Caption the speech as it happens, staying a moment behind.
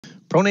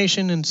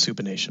Pronation and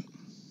supination.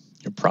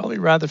 You're probably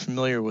rather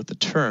familiar with the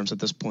terms at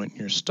this point in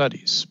your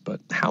studies,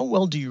 but how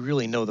well do you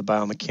really know the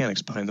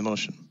biomechanics behind the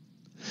motion?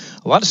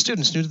 A lot of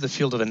students new to the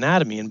field of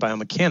anatomy and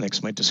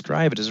biomechanics might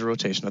describe it as a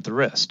rotation at the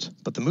wrist,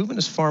 but the movement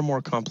is far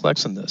more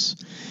complex than this,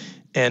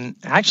 and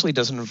actually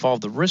doesn't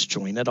involve the wrist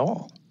joint at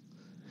all.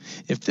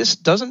 If this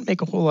doesn't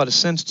make a whole lot of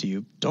sense to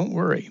you, don't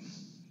worry.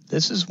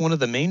 This is one of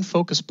the main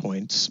focus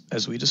points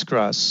as we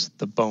discuss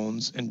the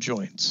bones and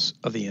joints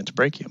of the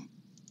antebrachium.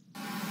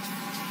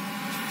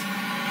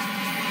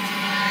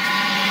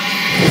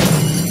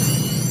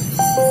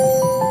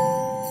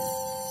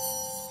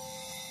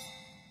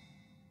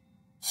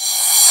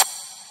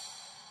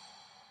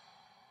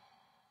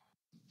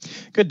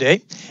 Good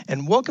day,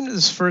 and welcome to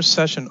this first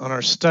session on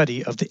our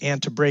study of the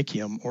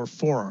antebrachium, or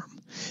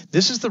forearm.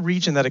 This is the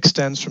region that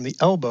extends from the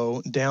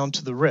elbow down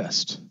to the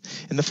wrist.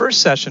 In the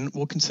first session,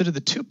 we'll consider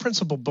the two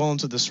principal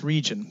bones of this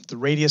region, the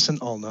radius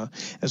and ulna,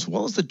 as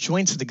well as the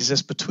joints that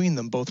exist between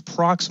them both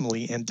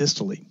proximally and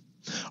distally.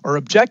 Our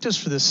objectives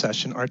for this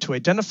session are to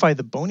identify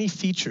the bony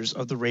features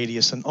of the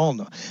radius and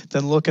ulna,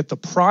 then look at the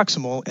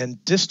proximal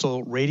and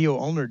distal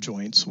radio-ulnar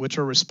joints, which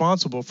are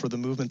responsible for the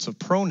movements of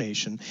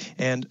pronation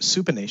and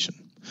supination.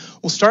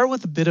 We'll start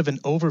with a bit of an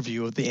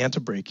overview of the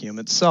antebrachium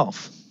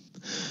itself.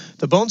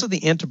 The bones of the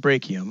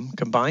antebrachium,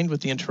 combined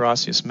with the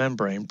interosseous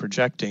membrane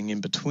projecting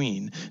in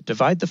between,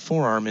 divide the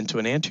forearm into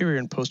an anterior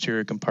and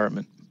posterior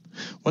compartment.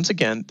 Once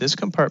again, this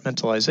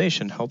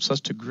compartmentalization helps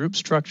us to group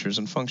structures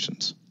and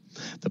functions.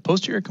 The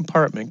posterior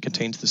compartment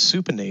contains the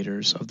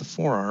supinators of the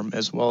forearm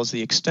as well as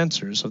the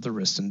extensors of the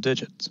wrist and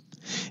digits.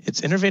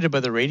 It's innervated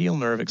by the radial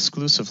nerve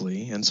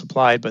exclusively and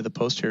supplied by the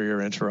posterior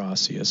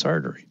interosseous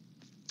artery.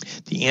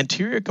 The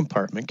anterior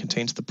compartment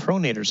contains the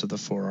pronators of the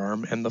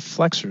forearm and the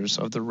flexors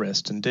of the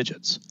wrist and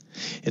digits.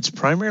 It's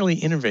primarily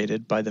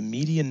innervated by the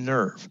median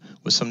nerve,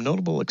 with some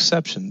notable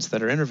exceptions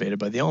that are innervated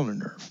by the ulnar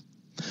nerve.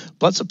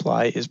 Blood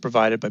supply is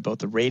provided by both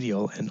the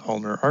radial and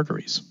ulnar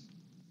arteries.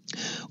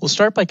 We'll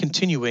start by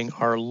continuing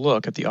our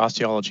look at the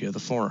osteology of the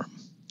forearm.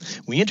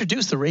 We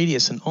introduced the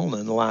radius and ulna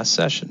in the last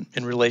session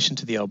in relation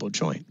to the elbow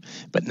joint,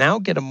 but now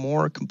get a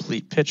more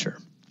complete picture.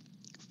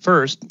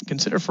 First,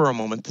 consider for a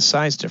moment the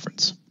size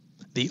difference.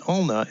 The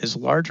ulna is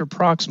larger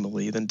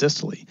proximally than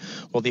distally,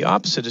 while the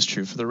opposite is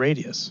true for the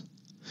radius.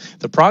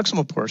 The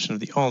proximal portion of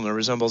the ulna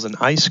resembles an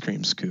ice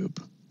cream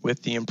scoop,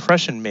 with the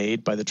impression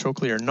made by the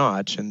trochlear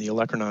notch and the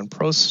olecranon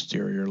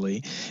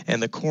posteriorly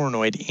and the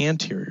coronoid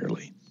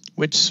anteriorly,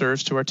 which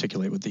serves to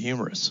articulate with the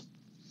humerus.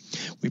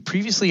 We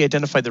previously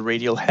identified the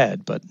radial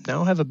head, but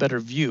now have a better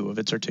view of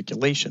its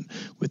articulation,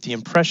 with the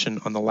impression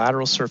on the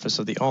lateral surface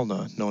of the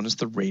ulna known as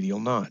the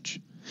radial notch.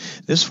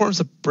 This forms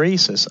the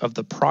basis of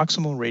the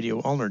proximal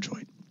radio-ulnar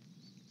joint.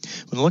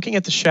 When looking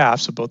at the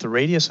shafts of both the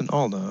radius and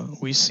ulna,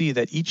 we see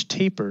that each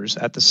tapers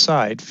at the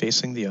side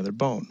facing the other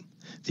bone,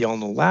 the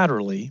ulna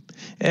laterally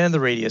and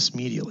the radius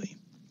medially.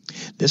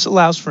 This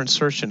allows for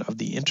insertion of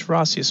the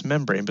interosseous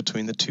membrane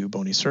between the two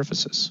bony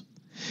surfaces.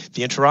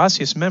 The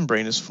interosseous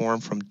membrane is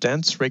formed from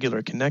dense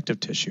regular connective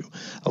tissue,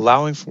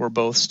 allowing for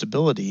both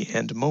stability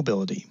and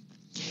mobility.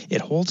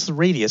 It holds the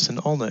radius and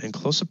ulna in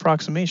close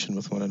approximation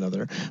with one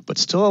another, but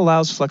still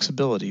allows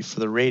flexibility for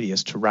the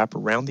radius to wrap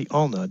around the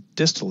ulna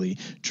distally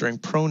during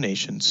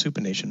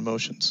pronation-supination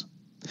motions.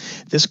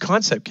 This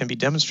concept can be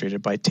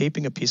demonstrated by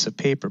taping a piece of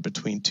paper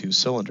between two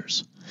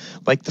cylinders.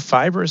 Like the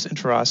fibrous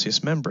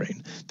interosseous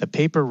membrane, the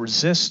paper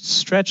resists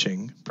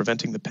stretching,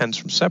 preventing the pens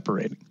from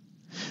separating.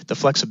 The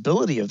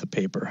flexibility of the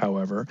paper,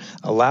 however,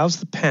 allows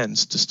the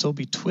pens to still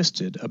be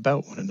twisted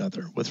about one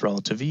another with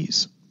relative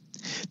ease.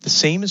 The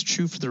same is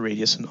true for the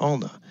radius and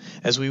ulna,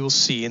 as we will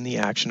see in the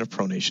action of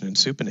pronation and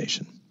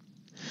supination.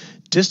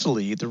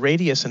 Distally, the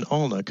radius and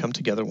ulna come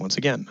together once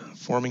again,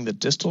 forming the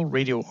distal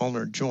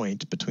radio-ulnar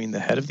joint between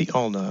the head of the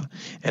ulna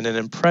and an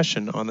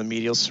impression on the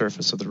medial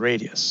surface of the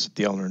radius,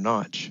 the ulnar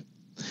notch.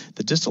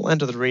 The distal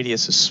end of the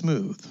radius is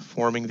smooth,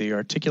 forming the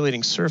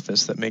articulating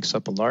surface that makes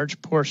up a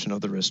large portion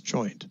of the wrist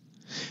joint.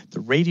 The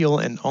radial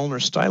and ulnar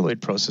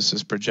styloid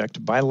processes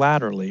project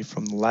bilaterally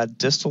from the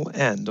distal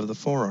end of the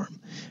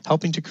forearm,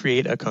 helping to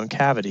create a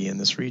concavity in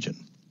this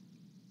region.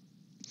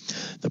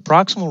 The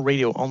proximal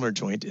radio-ulnar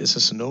joint is a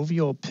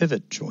synovial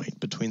pivot joint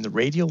between the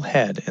radial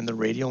head and the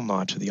radial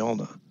notch of the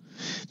ulna.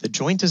 The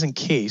joint is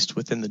encased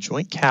within the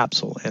joint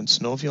capsule and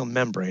synovial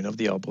membrane of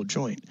the elbow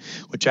joint,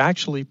 which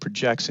actually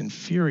projects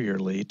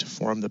inferiorly to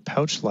form the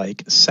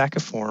pouch-like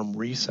sacciform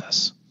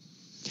recess.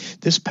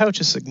 This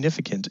pouch is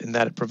significant in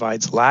that it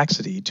provides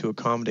laxity to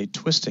accommodate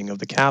twisting of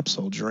the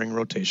capsule during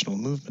rotational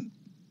movement.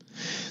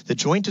 The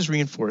joint is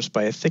reinforced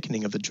by a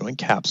thickening of the joint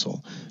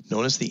capsule,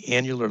 known as the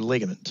annular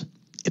ligament.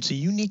 It's a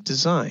unique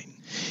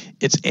design.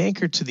 It's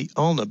anchored to the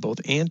ulna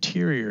both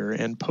anterior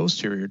and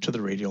posterior to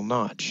the radial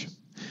notch.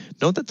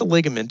 Note that the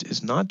ligament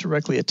is not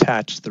directly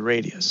attached to the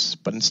radius,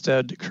 but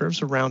instead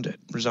curves around it,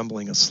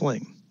 resembling a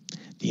sling.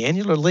 The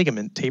annular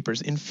ligament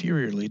tapers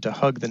inferiorly to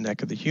hug the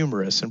neck of the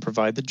humerus and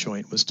provide the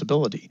joint with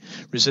stability,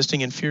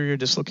 resisting inferior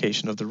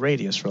dislocation of the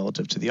radius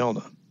relative to the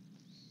ulna.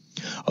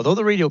 Although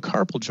the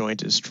radiocarpal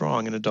joint is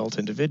strong in adult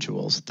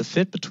individuals, the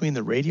fit between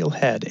the radial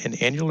head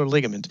and annular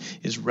ligament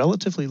is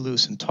relatively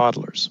loose in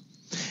toddlers.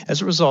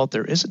 As a result,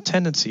 there is a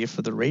tendency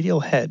for the radial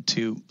head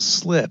to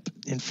slip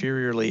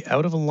inferiorly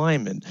out of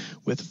alignment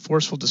with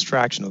forceful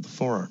distraction of the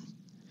forearm.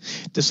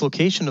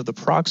 Dislocation of the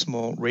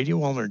proximal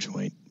radioulnar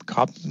joint,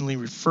 commonly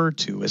referred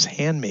to as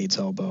handmaid's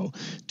elbow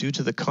due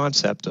to the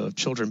concept of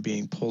children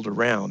being pulled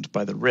around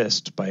by the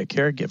wrist by a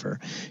caregiver,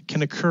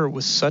 can occur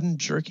with sudden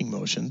jerking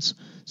motions,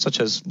 such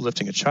as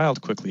lifting a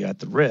child quickly at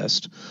the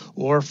wrist,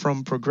 or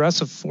from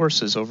progressive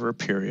forces over a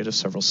period of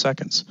several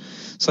seconds,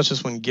 such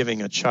as when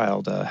giving a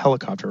child a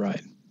helicopter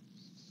ride.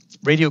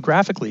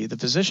 Radiographically, the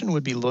physician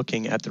would be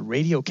looking at the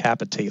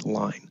radiocapitate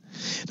line.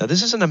 Now,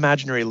 this is an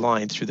imaginary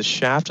line through the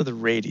shaft of the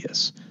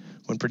radius.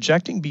 When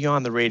projecting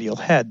beyond the radial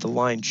head, the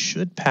line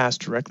should pass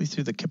directly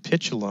through the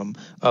capitulum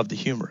of the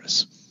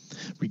humerus,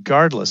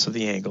 regardless of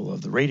the angle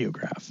of the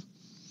radiograph.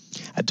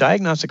 A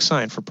diagnostic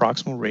sign for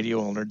proximal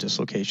radioulnar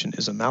dislocation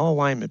is a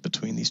malalignment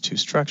between these two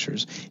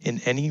structures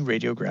in any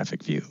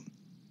radiographic view.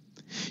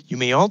 You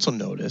may also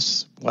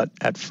notice what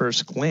at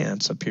first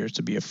glance appears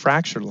to be a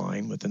fracture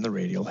line within the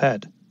radial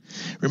head.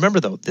 Remember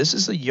though, this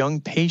is a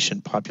young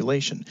patient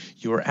population.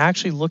 You are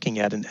actually looking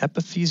at an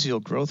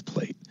epiphyseal growth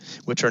plate,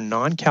 which are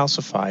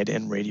non-calcified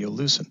and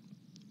radiolucent.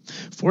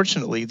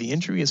 Fortunately, the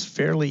injury is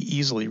fairly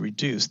easily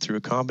reduced through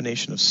a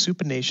combination of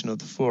supination of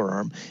the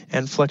forearm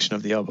and flexion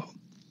of the elbow.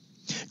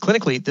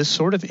 Clinically, this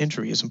sort of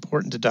injury is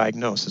important to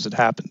diagnose as it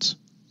happens.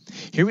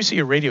 Here we see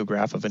a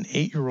radiograph of an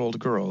 8-year-old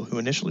girl who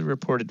initially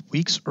reported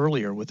weeks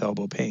earlier with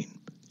elbow pain.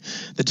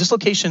 The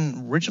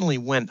dislocation originally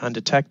went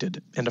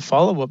undetected, and a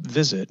follow-up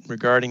visit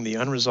regarding the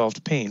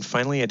unresolved pain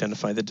finally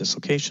identified the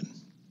dislocation.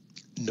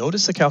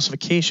 Notice the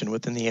calcification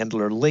within the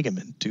annular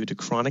ligament due to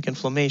chronic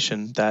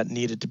inflammation that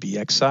needed to be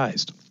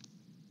excised.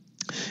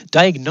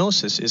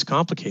 Diagnosis is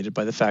complicated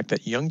by the fact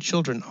that young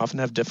children often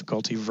have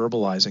difficulty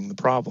verbalizing the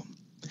problem.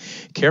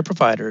 Care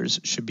providers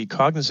should be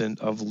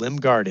cognizant of limb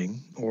guarding,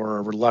 or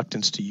a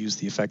reluctance to use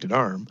the affected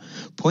arm,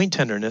 point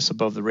tenderness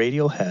above the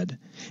radial head,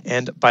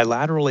 and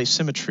bilateral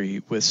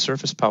asymmetry with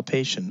surface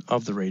palpation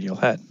of the radial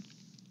head.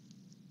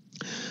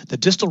 The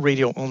distal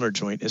radioulnar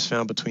joint is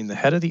found between the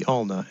head of the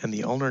ulna and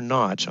the ulnar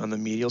notch on the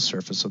medial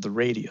surface of the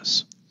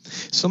radius.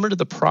 Similar to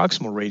the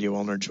proximal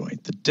radioulnar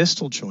joint, the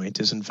distal joint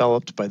is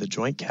enveloped by the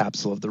joint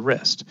capsule of the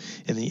wrist,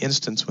 in the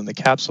instance when the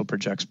capsule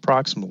projects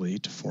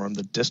proximally to form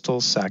the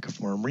distal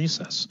sacciform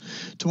recess,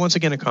 to once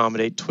again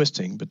accommodate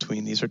twisting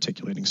between these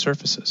articulating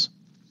surfaces.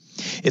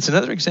 It's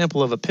another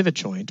example of a pivot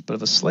joint, but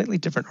of a slightly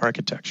different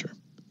architecture.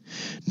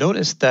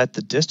 Notice that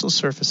the distal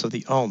surface of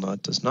the ulna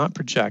does not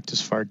project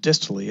as far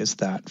distally as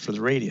that for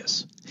the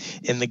radius.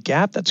 In the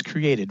gap that's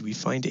created, we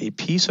find a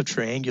piece of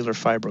triangular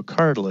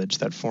fibrocartilage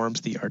that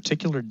forms the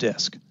articular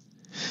disc.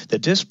 The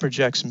disc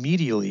projects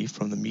medially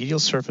from the medial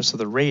surface of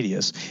the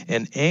radius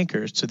and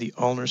anchors to the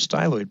ulnar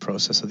styloid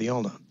process of the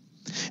ulna.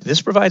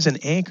 This provides an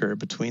anchor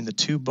between the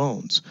two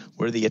bones,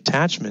 where the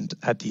attachment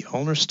at the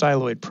ulnar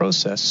styloid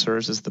process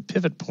serves as the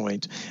pivot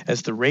point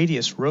as the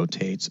radius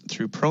rotates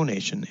through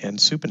pronation and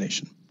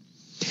supination.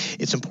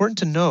 It's important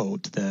to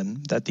note,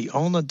 then, that the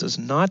ulna does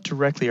not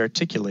directly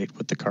articulate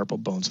with the carpal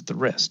bones at the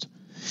wrist.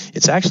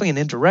 It's actually an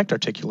indirect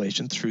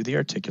articulation through the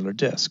articular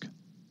disc.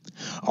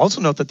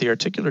 Also note that the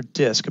articular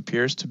disc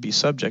appears to be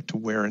subject to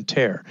wear and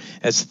tear,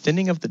 as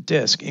thinning of the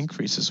disc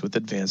increases with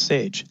advanced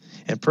age,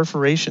 and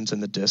perforations in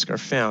the disc are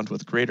found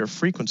with greater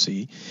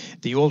frequency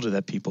the older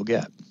that people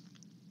get.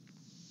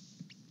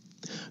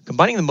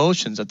 Combining the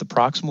motions at the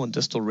proximal and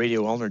distal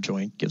radioulnar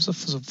joint gives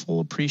us a full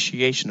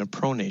appreciation of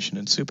pronation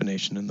and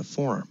supination in the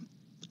forearm.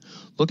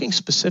 Looking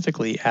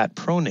specifically at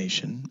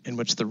pronation, in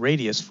which the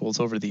radius folds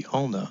over the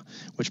ulna,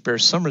 which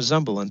bears some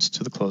resemblance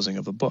to the closing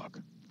of a book.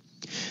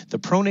 The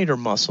pronator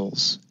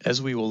muscles,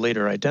 as we will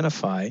later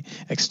identify,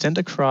 extend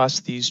across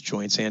these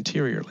joints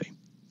anteriorly.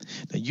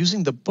 Now,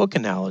 using the book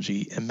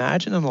analogy,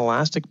 imagine an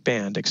elastic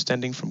band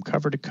extending from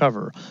cover to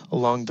cover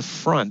along the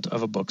front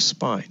of a book's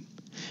spine.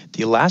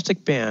 The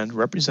elastic band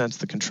represents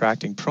the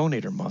contracting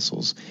pronator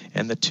muscles,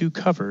 and the two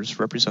covers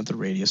represent the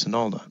radius and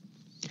ulna.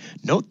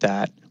 Note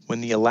that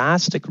when the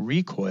elastic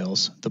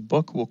recoils, the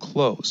book will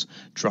close,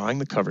 drawing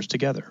the covers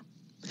together.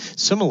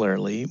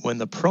 Similarly, when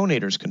the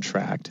pronators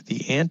contract,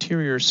 the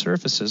anterior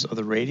surfaces of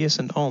the radius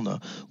and ulna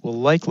will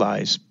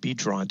likewise be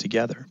drawn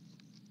together.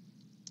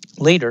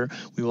 Later,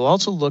 we will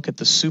also look at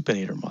the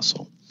supinator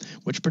muscle,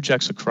 which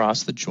projects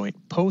across the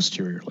joint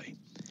posteriorly.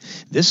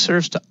 This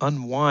serves to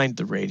unwind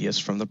the radius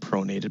from the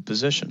pronated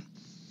position.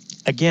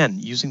 Again,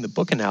 using the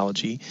book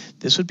analogy,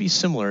 this would be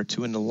similar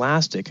to an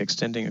elastic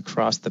extending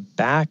across the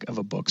back of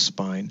a book's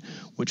spine,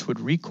 which would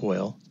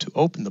recoil to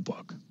open the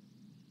book.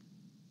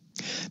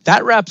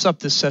 That wraps up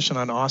this session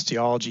on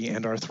osteology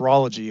and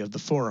arthrology of the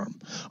forearm.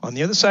 On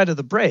the other side of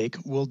the break,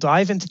 we'll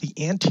dive into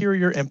the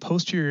anterior and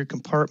posterior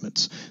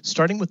compartments,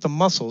 starting with the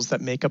muscles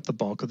that make up the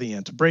bulk of the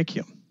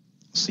antebrachium.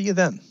 See you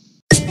then.